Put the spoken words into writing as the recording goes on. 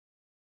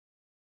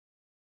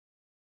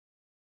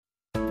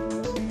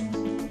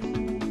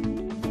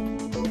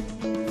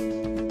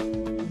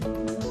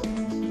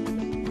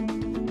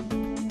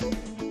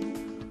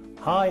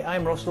Hi,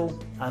 I'm Russell,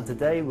 and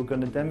today we're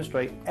going to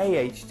demonstrate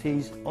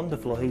AHT's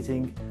underfloor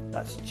heating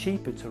that's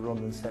cheaper to run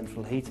than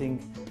central heating,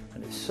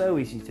 and it's so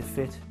easy to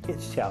fit,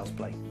 it's child's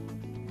play.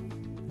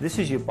 This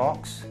is your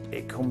box.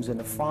 It comes in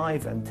a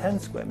 5 and 10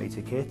 square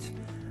metre kit,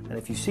 and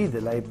if you see the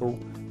label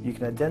you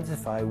can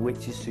identify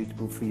which is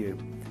suitable for you.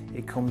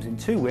 It comes in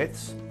two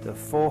widths, the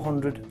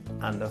 400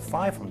 and the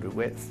 500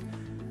 width,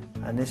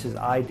 and this is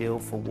ideal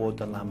for wood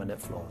and laminate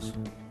floors.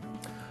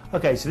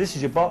 Okay, so this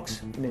is your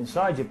box, and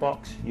inside your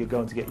box you're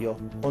going to get your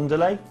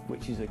underlay,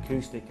 which is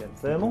acoustic and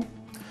thermal.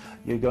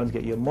 You're going to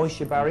get your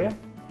moisture barrier.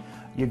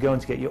 You're going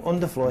to get your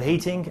underfloor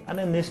heating, and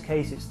in this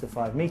case it's the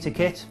 5 metre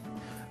kit.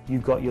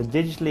 You've got your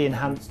digitally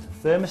enhanced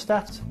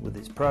thermostat with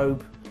its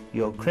probe,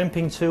 your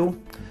crimping tool,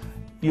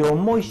 your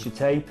moisture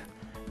tape,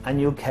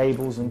 and your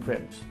cables and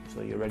crimps,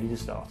 so you're ready to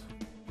start.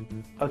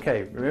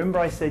 Okay, remember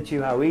I said to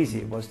you how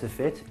easy it was to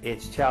fit,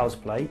 it's child's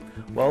play.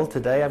 Well,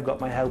 today I've got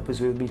my helpers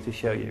with me to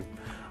show you.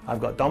 I've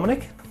got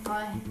Dominic.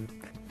 Hi.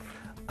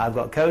 I've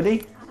got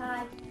Cody.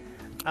 Hi.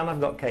 And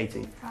I've got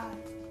Katie. Hi.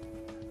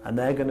 And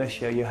they're going to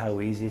show you how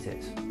easy it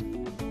is.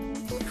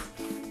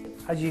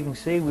 As you can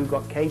see, we've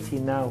got Katie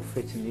now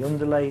fitting the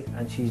underlay,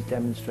 and she's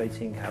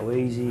demonstrating how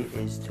easy it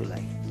is to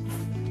lay.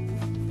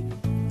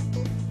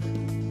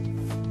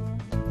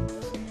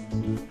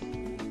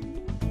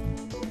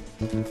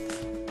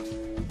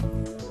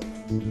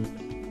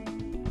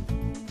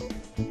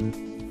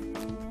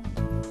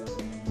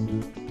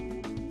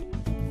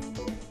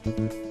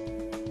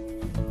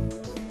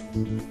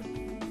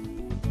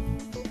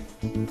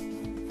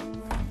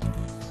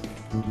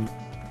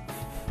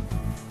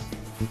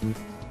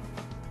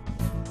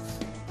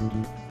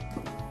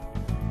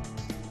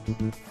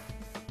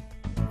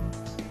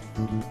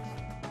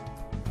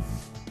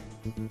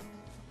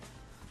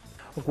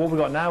 What we've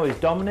got now is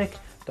Dominic.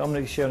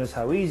 Dominic's shown us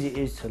how easy it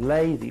is to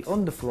lay the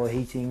underfloor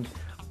heating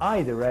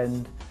either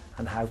end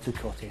and how to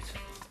cut it.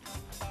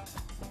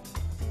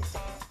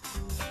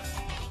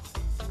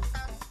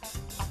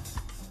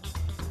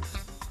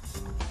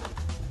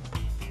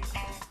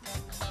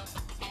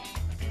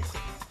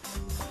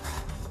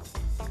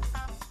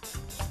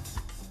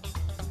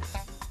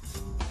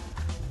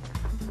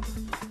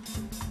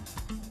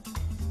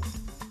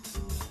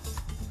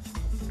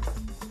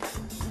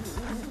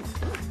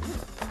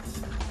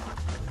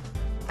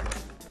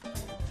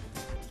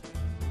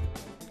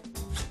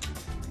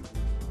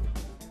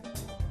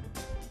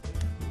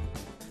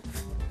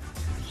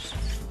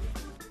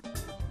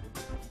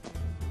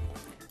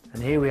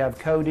 And here we have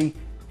Cody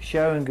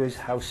showing us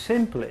how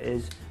simple it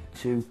is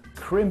to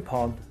crimp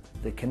on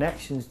the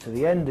connections to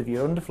the end of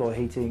your underfloor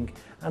heating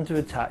and to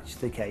attach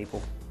the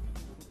cable.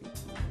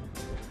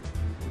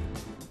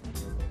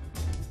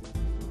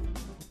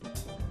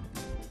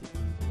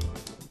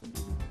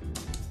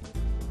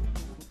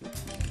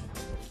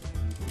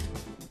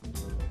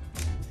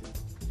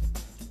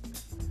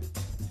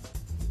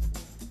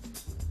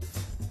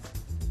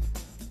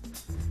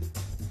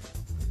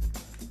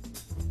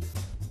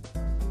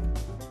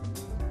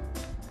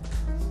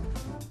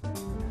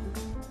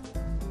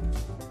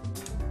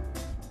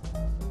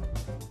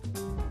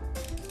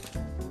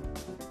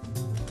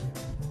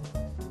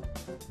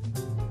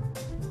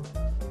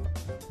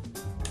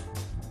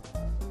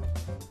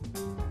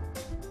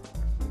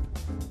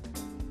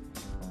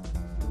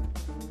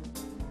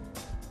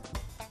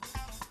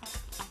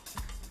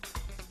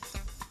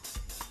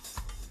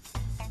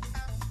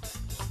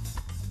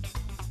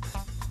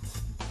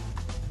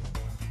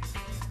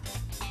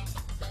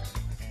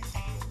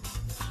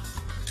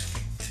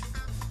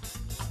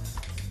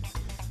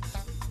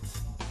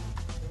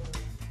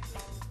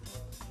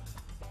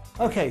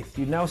 Okay,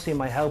 you've now seen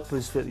my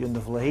helpers fit the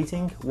underfloor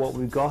heating. What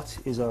we've got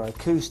is our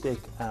acoustic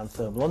and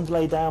thermal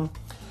underlay down.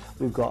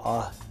 We've got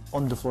our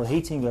underfloor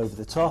heating over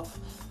the top,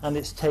 and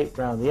it's taped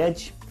around the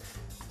edge.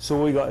 So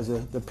what we've got is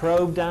the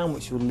probe down,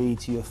 which will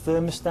lead to your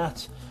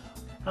thermostat,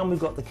 and we've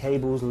got the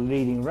cables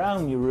leading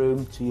around your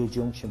room to your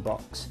junction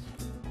box.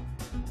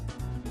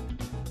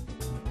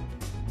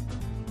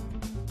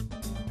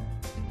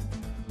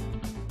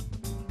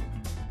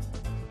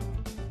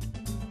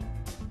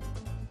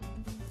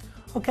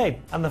 Okay,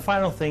 and the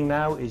final thing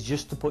now is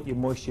just to put your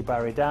moisture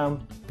barrier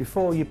down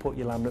before you put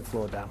your laminate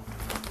floor down.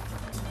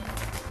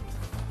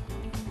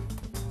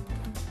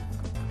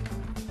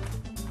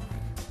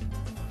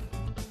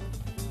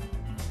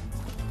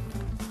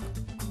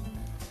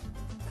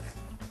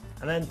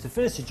 And then to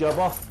finish the job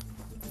off,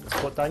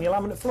 let's put down your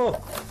laminate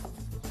floor.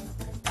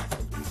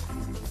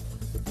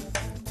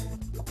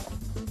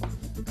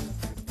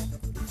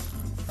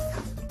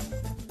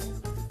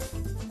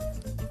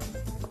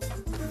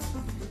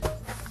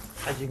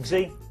 As you can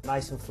see,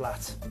 nice and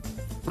flat.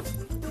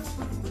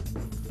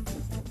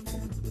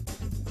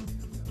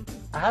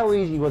 How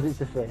easy was it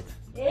to fit?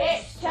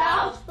 It's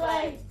child's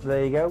play.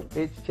 There you go,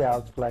 it's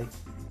child's play.